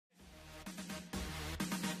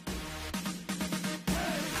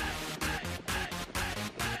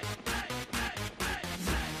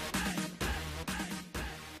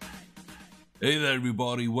Hey there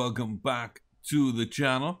everybody, welcome back to the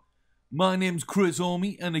channel. My name's Chris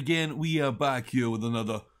Omi, and again we are back here with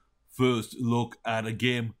another first look at a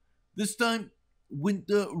game. This time,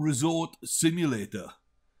 Winter Resort Simulator.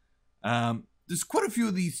 There's quite a few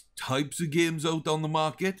of these types of games out on the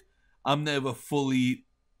market. I'm never fully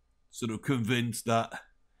sort of convinced that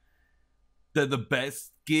they're the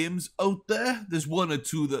best games out there. There's one or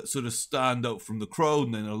two that sort of stand out from the crowd,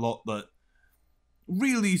 and then a lot that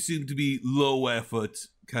really seem to be low effort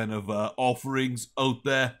kind of offerings out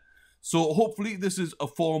there. So hopefully this is a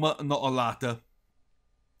former, not a latter.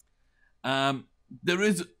 There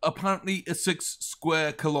is apparently a 6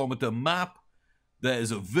 square kilometer map.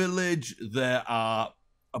 There's a village. There are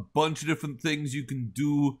a bunch of different things you can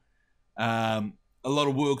do. A lot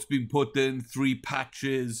of work's been put in, 3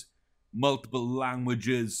 patches, multiple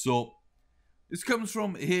languages. So this comes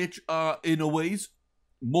from HR Innoways.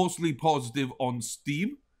 Mostly positive on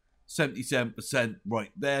Steam, 77%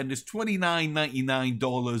 right there, and it's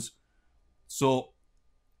 $29.99, so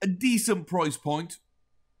a decent price point,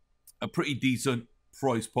 a pretty decent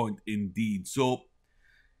price point indeed. So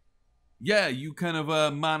yeah, you kind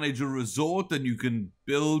of manage a resort, and you can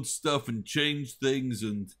build stuff and change things,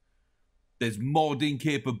 and there's modding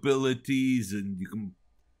capabilities, and you can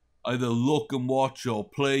either look and watch or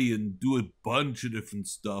play and do a bunch of different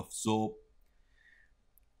stuff. So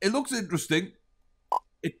it looks interesting.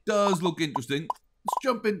 It does look interesting. Let's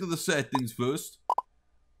jump into the settings first.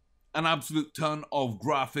 An absolute ton of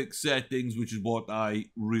graphic settings, which is what I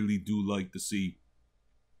really do like to see.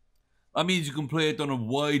 That means you can play it on a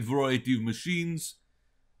wide variety of machines.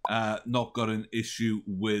 Not got an issue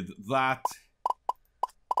with that.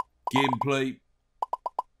 Gameplay.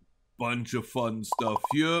 Bunch of fun stuff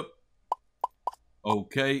here.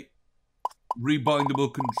 Okay.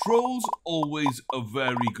 Rebindable controls, always a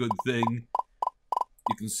very good thing.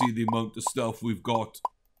 You can see the amount of stuff we've got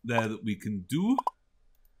there that we can do.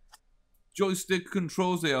 Joystick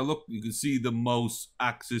controls, there, look, you can see the mouse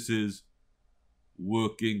axis is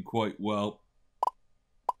working quite well.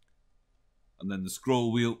 And then the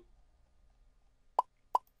scroll wheel.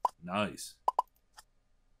 Nice.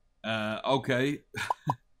 Okay.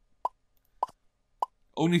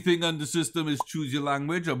 Only thing under system is choose your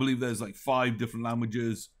language. I believe there's like 5 different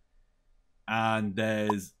languages. And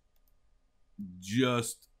there's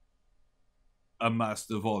just a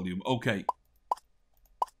master volume. Okay.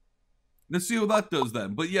 Let's see how that does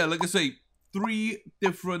then. But yeah, like I say, 3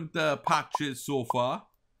 different patches so far.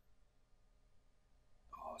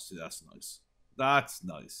 Oh, see, that's nice. That's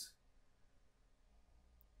nice.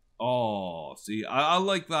 Oh, see, I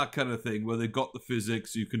like that kind of thing where they've got the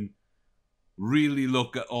physics. You can really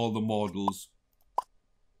look at all the models.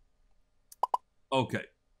 Okay.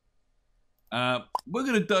 We're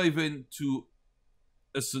going to dive into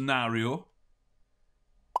a scenario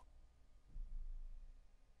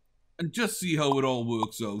and just see how it all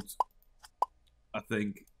works out, I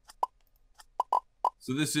think.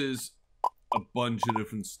 So this is a bunch of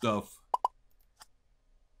different stuff.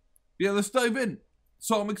 Yeah, let's dive in.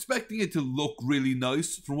 So I'm expecting it to look really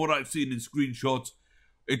nice. From what I've seen in screenshots,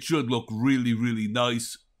 it should look really, really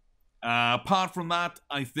nice. Apart from that,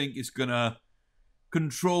 I think it's gonna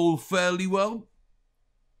control fairly well.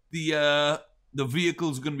 The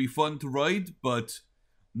vehicle's gonna be fun to ride, but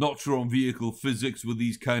not sure on vehicle physics with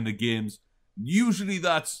these kind of games. Usually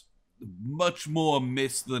that's much more a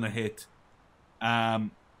miss than a hit.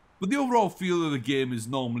 But the overall feel of the game is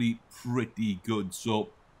normally pretty good.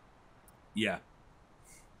 So yeah,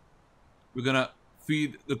 we're gonna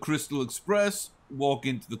feed the Crystal Express. Walk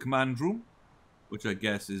into the command room, which I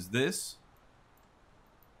guess is this.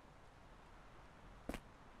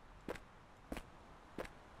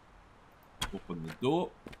 Open the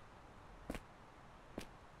door.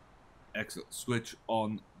 Excellent. Switch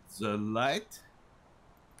on the light.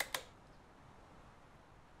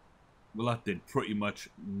 Well, that did pretty much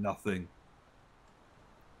nothing.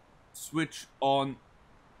 Switch on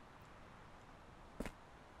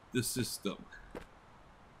the system.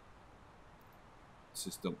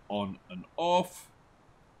 System on and off.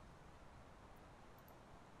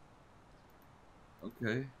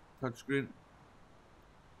 Okay, touchscreen.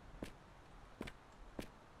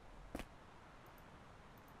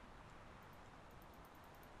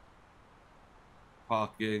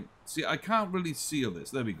 Parking. See, I can't really see all this.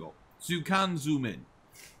 There we go. So you can zoom in.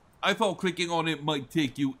 I thought clicking on it might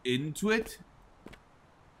take you into it.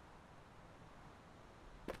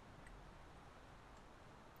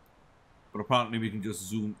 But apparently we can just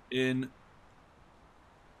zoom in.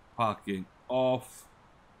 Parking off.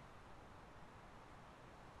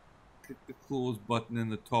 Click the close button in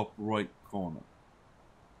the top right corner.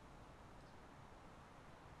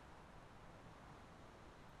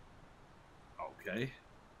 Okay.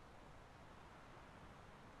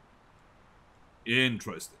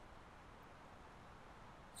 Interesting.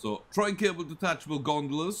 So, tri-cable detachable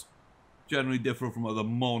gondolas generally differ from other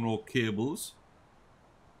mono cables.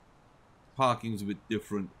 Parking's a bit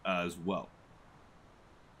different as well.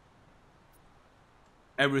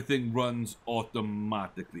 Everything runs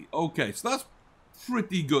automatically. Okay, so that's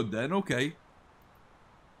pretty good then. Okay.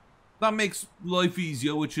 That makes life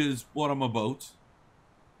easier, which is what I'm about.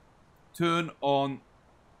 Turn on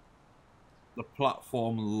the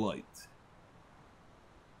platform light.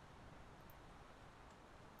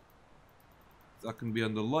 Is that going to be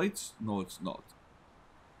under lights? No, it's not.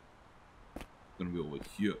 It's going to be over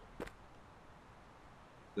here.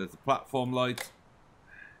 There's the platform light.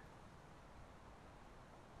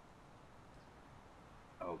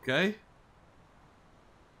 Okay.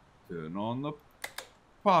 Turn on the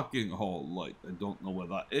parking hall light. I don't know where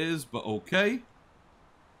that is, but okay.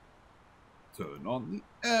 Turn on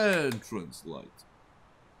the entrance light.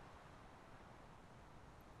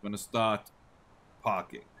 I'm going to start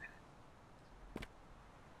parking.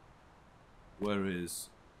 Where is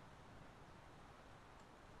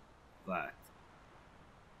that?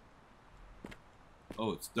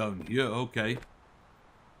 Oh, it's down here. Okay.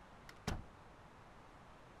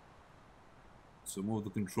 So move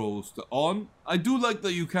the controls to on. I do like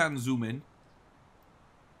that you can zoom in.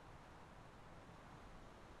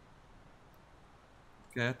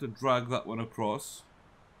 Okay, I have to drag that one across.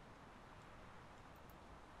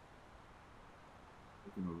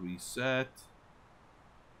 We're going to reset.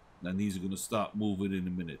 And these are going to start moving in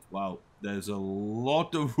a minute. Wow, there's a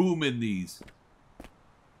lot of room in these.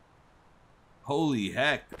 Holy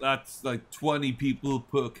heck, that's like 20 people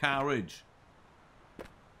per carriage.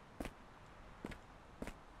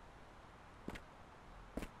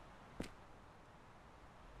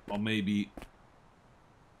 Or maybe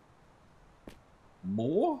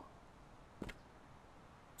more?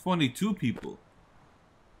 22 people.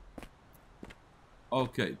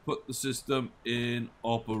 Okay, put the system in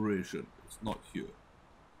operation. It's not here.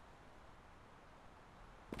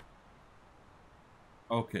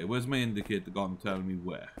 Okay, where's my indicator gone telling me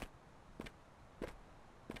where?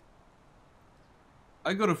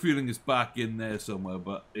 I got a feeling it's back in there somewhere,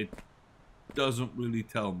 but it doesn't really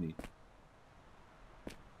tell me.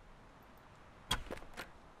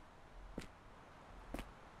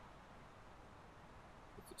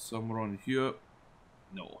 Is it somewhere on here?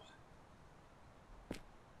 No.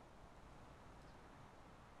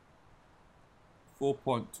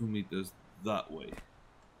 4.2 meters that way.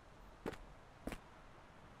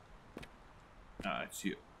 Ah, it's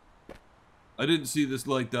here. I didn't see this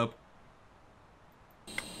light up.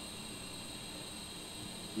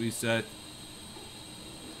 Reset.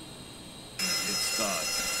 It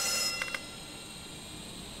starts.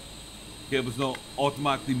 Cable's not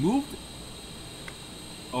automatically moved.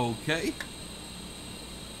 Okay.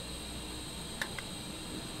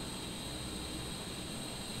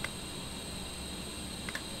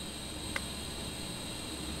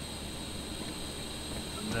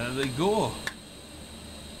 And there they go.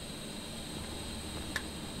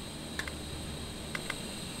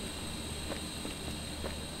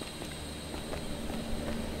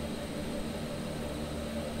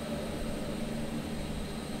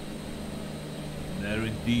 There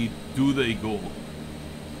indeed do they go.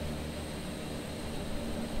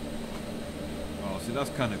 Oh, see,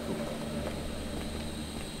 that's kind of cool.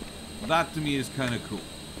 That to me is kind of cool.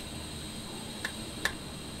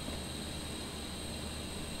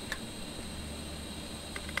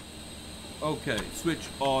 Okay, switch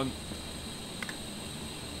on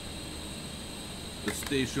the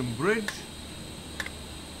station bridge.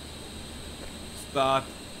 Start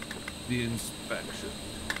the inspection.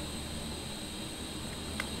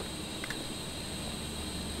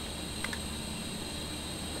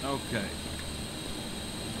 Okay.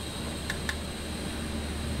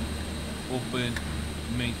 Open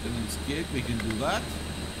maintenance gate, we can do that.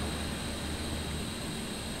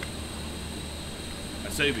 I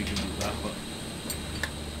say we can do that, but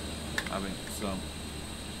having some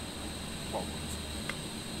problems.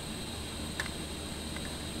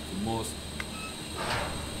 The most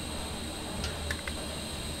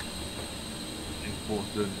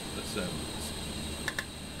important assemblies.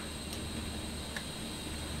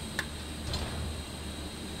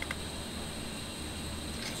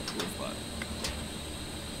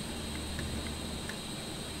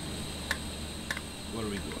 What are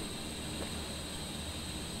we doing?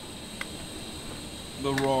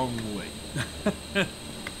 The wrong way.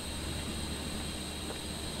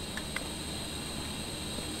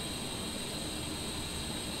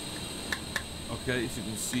 Okay, as you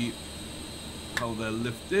can see, how they're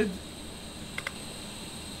lifted.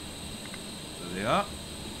 There they are.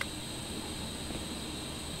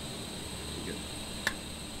 Get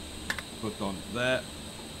put onto there.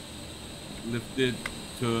 Lifted,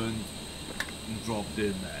 turned, and dropped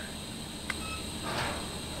in there.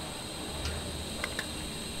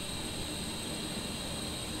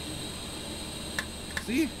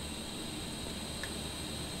 See?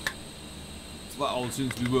 So that all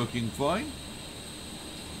seems to be working fine.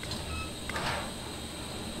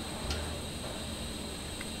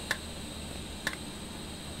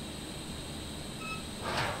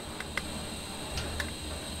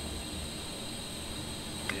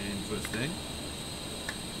 Interesting.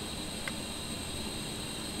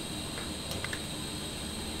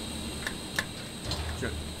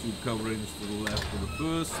 Check the two coverings to the left for the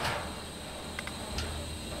first.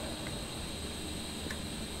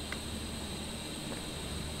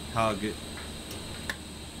 Target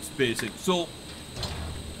spacing. So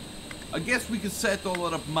I guess we could set all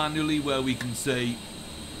that up manually where we can say,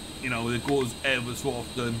 you know, it goes ever so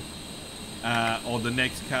often, or the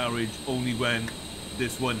next carriage only when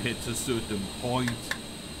this one hits a certain point.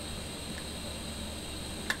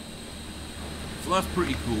 So that's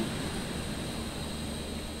pretty cool.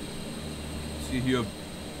 See here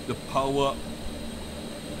the power,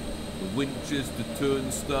 the winches to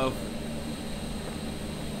turn stuff,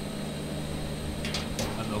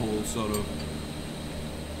 and the whole sort of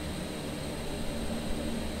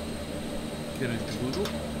kit and caboodle.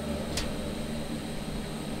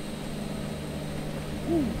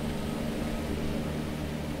 Ooh.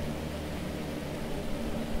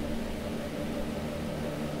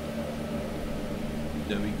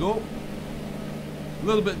 There we go. A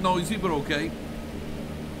little bit noisy, but okay.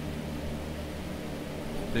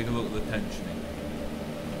 Take a look at the tensioning.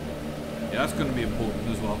 Yeah, that's going to be important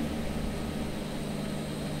as well.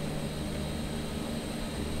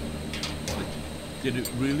 Like, did it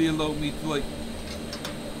really allow me to, like,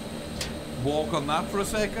 walk on that for a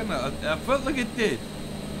second? I felt like it did.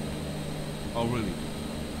 Oh, really?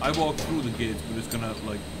 I walked through the gates, but it's going to,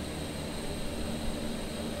 like,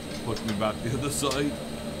 push me back the other side.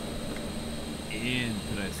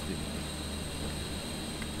 Interesting.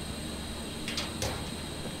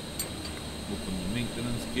 Open the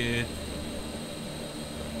maintenance gate.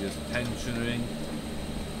 There's tensioning.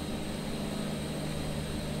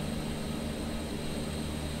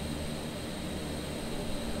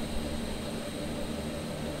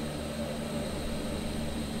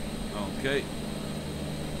 Okay.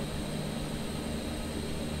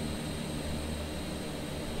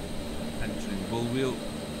 Tensioning bull wheel.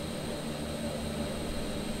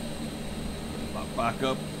 Not back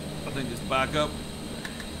up. I think it's back up.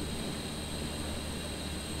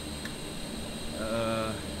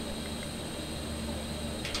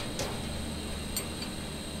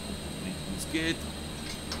 Maintenance gate.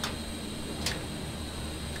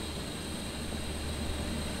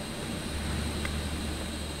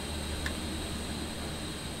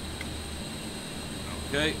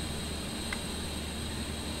 Okay.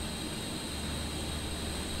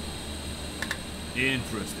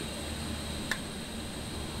 Interesting.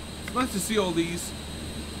 It's nice to see all these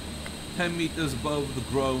 10 meters above the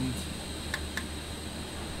ground.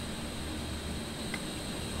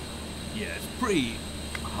 Yeah, it's pretty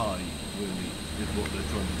high, really, is what they're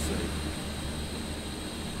trying to say.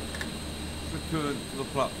 Let's return to the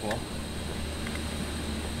platform.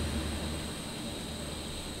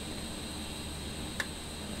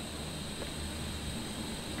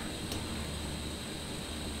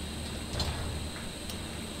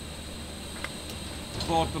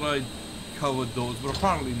 Thought that I'd covered those, but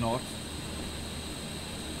apparently not.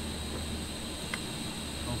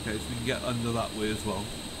 Okay, so we can get under that way as well.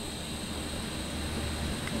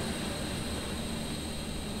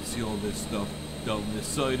 See all this stuff down this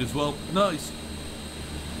side as well. Nice.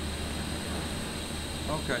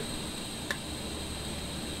 Okay.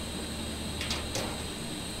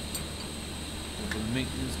 Open the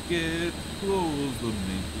maintenance gate. Close the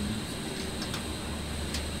maintenance.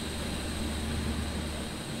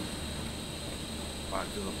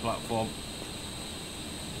 Back to the platform.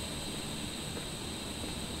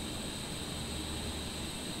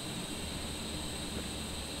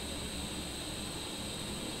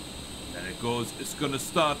 There it goes. It's going to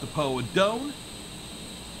start the power down.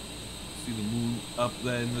 See the moon up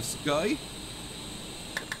there in the sky.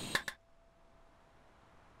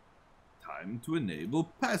 Time to enable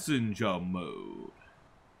passenger mode.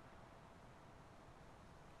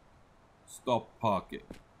 Stop parking.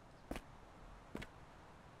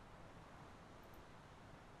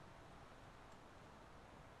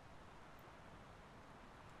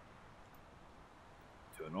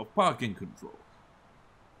 Turn off parking control.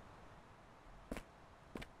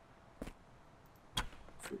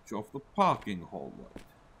 Switch off the parking hall light.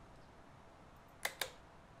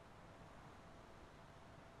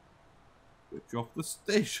 Switch off the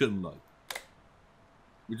station light.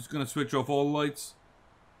 We're just going to switch off all lights.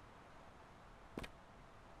 Let's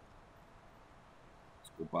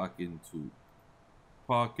go back into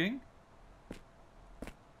parking.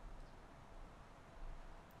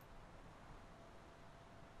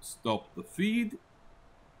 Stop the feed.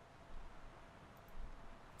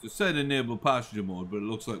 It said enable passenger mode, but it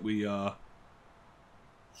looks like we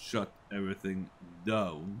shut everything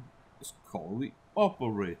down. Let's call the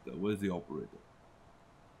operator. Where's the operator?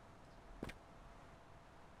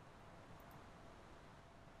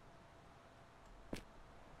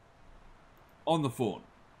 On the phone.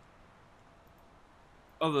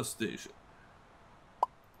 Other station. So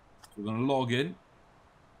we're going to log in.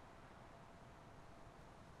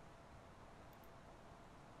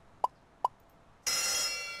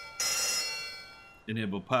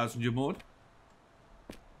 Enable passenger mode.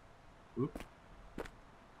 Oop.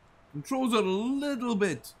 Controls are a little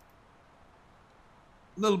bit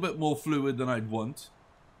more fluid than I'd want.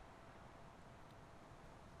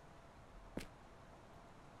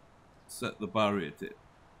 Set the barrier tip.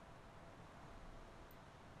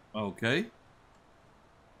 Okay.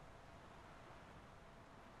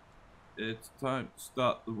 It's time to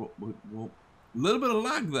start the... A little bit of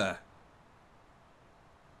lag there.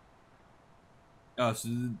 Oh, so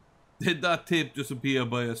did that tape just appear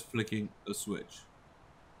by us flicking a switch?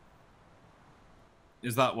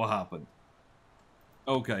 Is that what happened?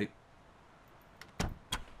 Okay.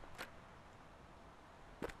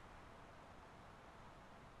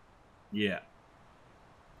 Yeah.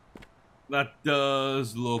 That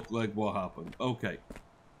does look like what happened. Okay.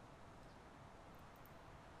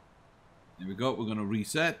 Here we go. We're going to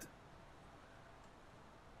reset.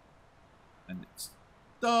 And it's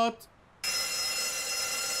start.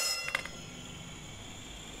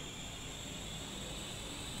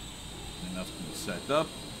 And that's going to set up.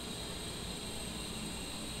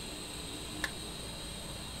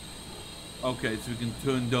 Okay, so we can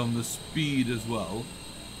turn down the speed as well.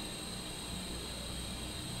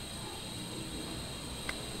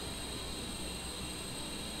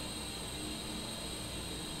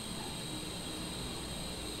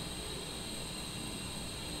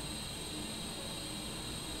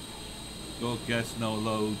 All guests now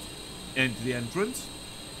allowed into the entrance.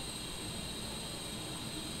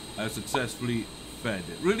 I successfully fed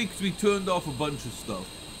it. Really, because we turned off a bunch of stuff.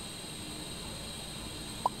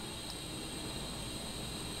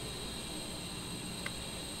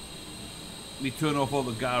 We turn off all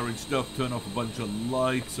the garage stuff, turn off a bunch of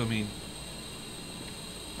lights. I mean,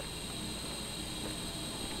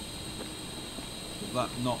 does that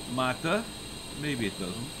not matter? Maybe it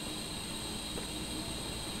doesn't.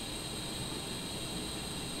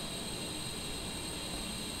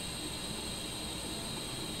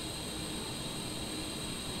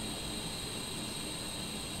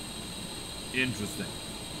 Interesting.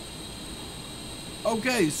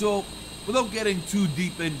 Okay, so without getting too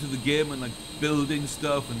deep into the game and like building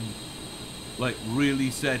stuff and like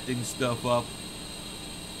really setting stuff up,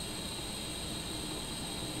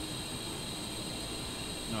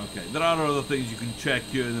 okay, there are other things you can check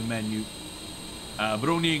here in the menu, but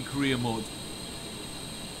only in career mode.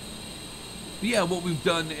 But yeah, what we've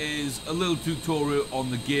done is a little tutorial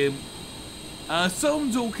on the game.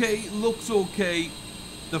 Sounds okay, looks okay.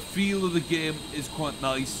 The feel of the game is quite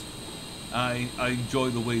nice. I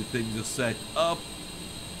enjoy the way things are set up.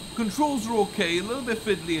 Controls are okay, a little bit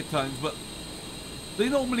fiddly at times, but they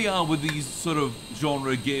normally are with these sort of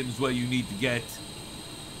genre games where you need to get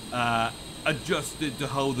adjusted to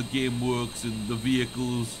how the game works and the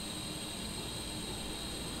vehicles.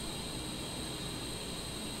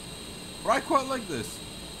 But I quite like this.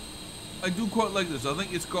 I do quite like this. I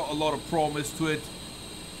think it's got a lot of promise to it.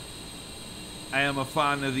 I am a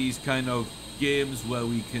fan of these kind of games where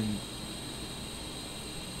we can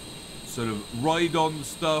sort of ride on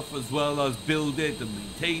stuff as well as build it and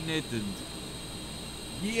maintain it, and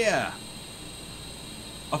yeah.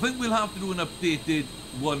 I think we'll have to do an updated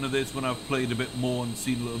one of this when I've played a bit more and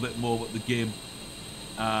seen a little bit more about the game.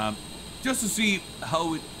 Just to see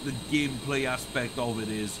how the gameplay aspect of it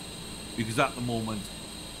is, because at the moment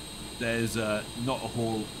there's not a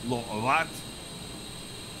whole lot of that.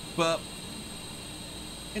 But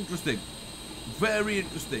interesting. Very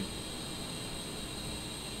interesting.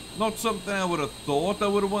 Not something I would have thought I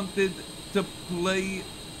would have wanted to play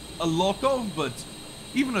a lot of, but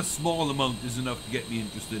even a small amount is enough to get me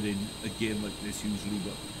interested in a game like this usually.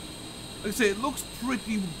 But like I say, it looks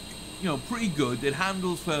pretty, pretty good. It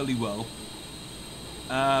handles fairly well.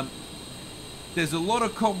 There's a lot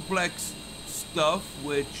of complex stuff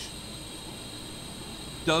which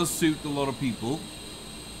does suit a lot of people,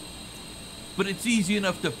 but it's easy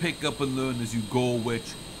enough to pick up and learn as you go,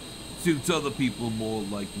 which suits other people more,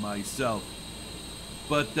 like myself.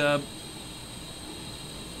 But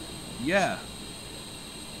yeah,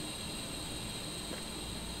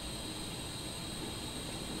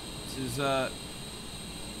 this is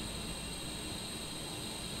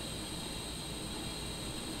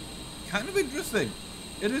kind of interesting.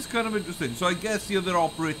 It is kind of interesting. So I guess the other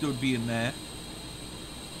operator would be in there.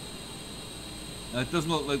 It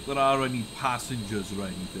doesn't look like there are any passengers or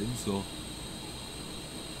anything, so...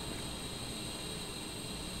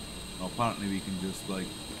 apparently we can just, like,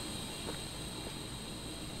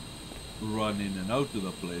 run in and out of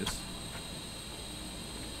the place.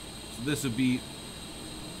 So this would be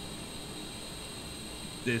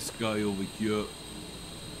this guy over here.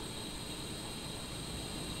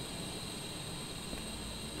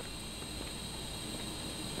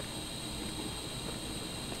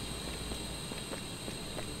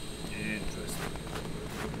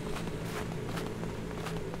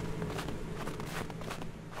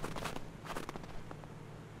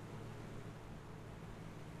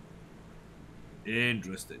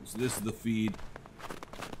 Interesting. So this is the feed.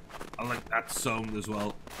 I like that sound as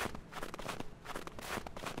well.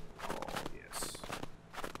 Oh, yes.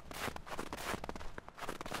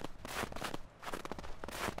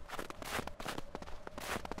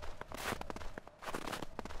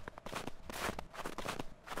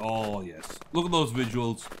 Oh, yes. Look at those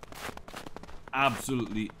visuals.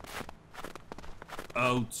 Absolutely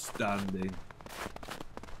outstanding.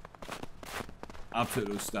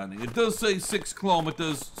 Absolutely outstanding. It does say 6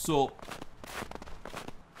 kilometers, so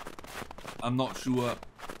I'm not sure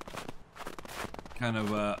kind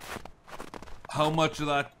of how much of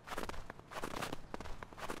that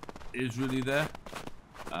is really there.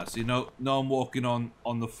 See, now I'm walking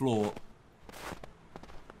on the floor.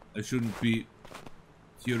 I shouldn't be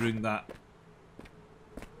hearing that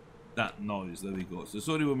noise. There we go. So it's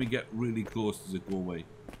only when we get really close does it go away.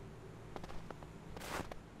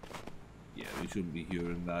 We shouldn't be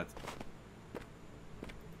hearing that.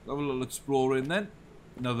 Have a little exploring then.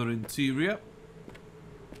 Another interior.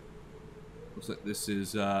 Looks like this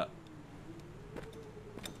is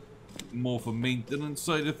more for maintenance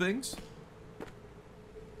side of things.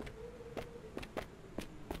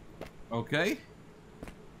 Okay.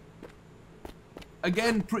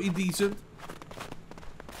 Again, pretty decent.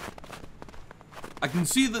 I can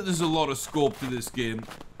see that there's a lot of scope to this game,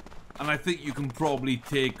 and I think you can probably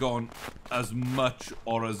take on as much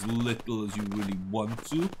or as little as you really want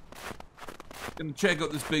to. Gonna check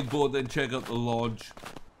out this big board, then check out the lodge.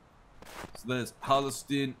 So there's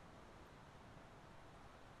Palestine.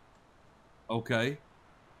 Okay.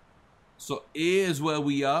 So A is where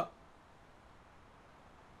we are.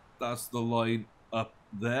 That's the line up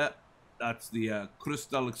there. That's the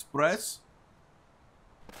Crystal Express.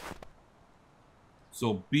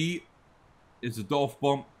 So B is the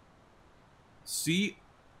Dorfbomb. C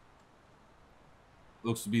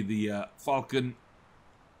looks to be the Falcon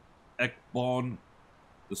Ekborn.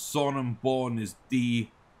 The Sonnenborn is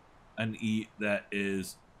D. And E, that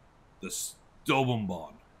is the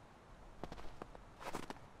Stubbornborn.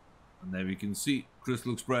 And there we can see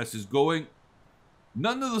Crystal Express is going.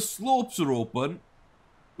 None of the slopes are open,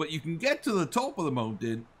 but you can get to the top of the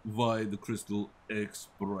mountain via the Crystal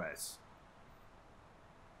Express.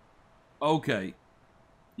 Okay.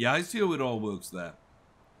 Yeah, I see how it all works there.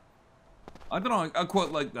 I don't know, I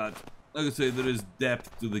quite like that. Like I say, there is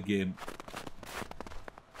depth to the game.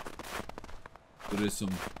 There is some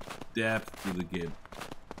depth to the game.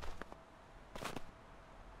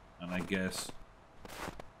 And I guess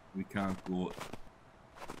we can't go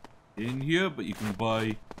in here, but you can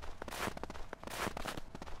buy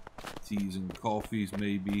teas and coffees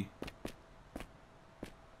maybe.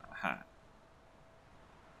 Aha.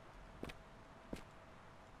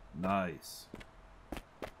 Nice.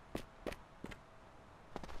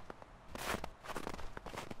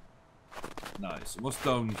 Nice. What's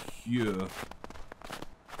down here?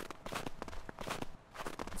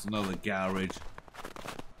 It's another garage.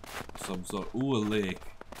 Some sort. Ooh, a lake.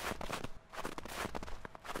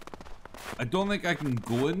 I don't think I can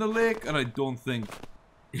go in the lake, and I don't think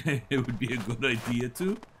it would be a good idea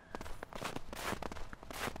to.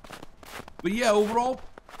 But yeah, overall,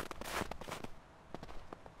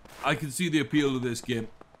 I can see the appeal of this game.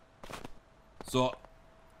 So,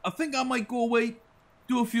 I think I might go away,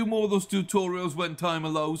 do a few more of those tutorials when time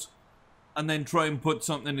allows. and then try and put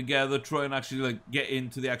something together, try and actually like get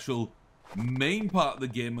into the actual main part of the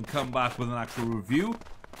game and come back with an actual review.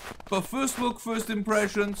 But first look, first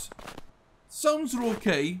impressions, sounds are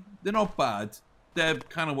okay. They're not bad. They're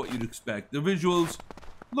kind of what you'd expect. The visuals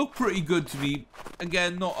look pretty good to me.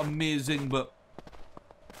 Again, not amazing, but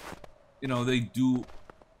you know, they do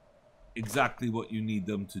exactly what you need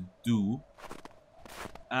them to do.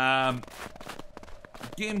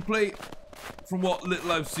 Gameplay, from what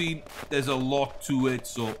little I've seen, there's a lot to it,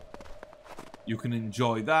 so you can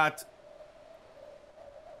enjoy that.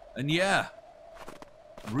 And yeah,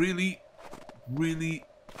 really, really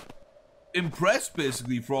impressed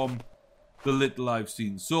basically from the little I've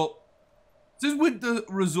seen. So, this is Winter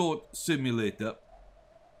Resort Simulator.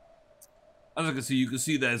 As I can see, you can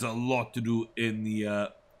see there's a lot to do in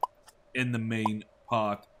the main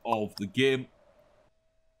part of the game.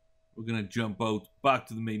 We're gonna jump out back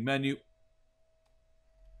to the main menu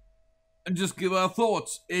and just give our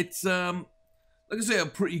thoughts. It's like I say, a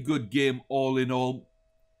pretty good game all in all.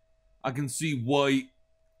 I can see why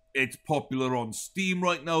it's popular on Steam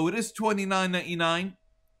right now. It is $29.99.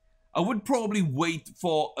 I would probably wait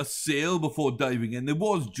for a sale before diving in. There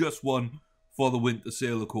was just one for the winter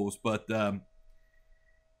sale, of course, but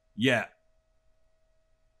yeah,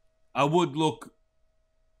 I would look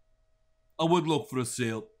for a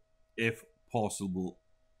sale if possible.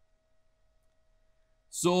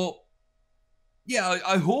 So yeah,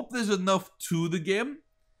 I hope there's enough to the game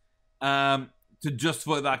to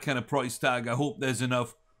justify that kind of price tag. I hope there's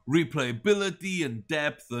enough replayability and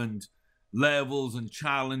depth and levels and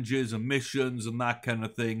challenges and missions and that kind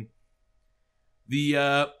of thing.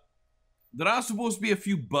 There are supposed to be a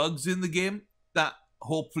few bugs in the game that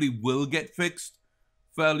hopefully will get fixed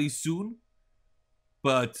fairly soon.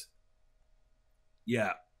 But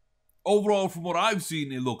yeah, overall from what I've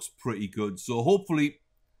seen, it looks pretty good. So hopefully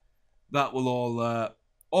that will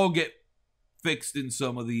all get fixed in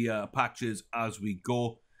some of the patches as we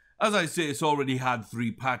go. As I say, it's already had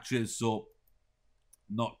 3 patches, so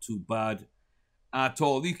not too bad at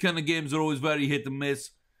all. These kind of games are always very hit and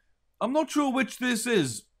miss. I'm not sure which this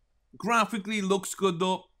is. Graphically looks good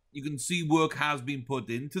though. You can see work has been put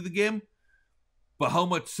into the game, but how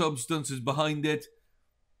much substance is behind it,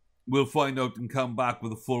 we'll find out and come back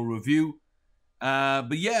with a full review.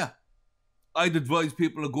 But yeah, I'd advise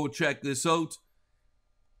people to go check this out.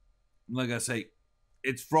 Like I say,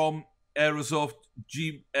 it's from Aerosoft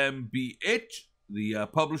GmbH, the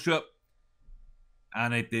publisher,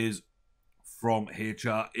 and it is from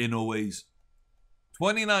HR Innoways.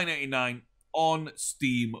 $29.99 on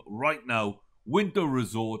Steam right now. Winter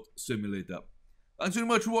Resort Simulator. Thanks very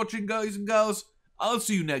much for watching, guys and gals. I'll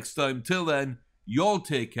see you next time. Till then, y'all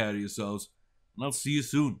take care of yourselves, and I'll see you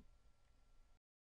soon.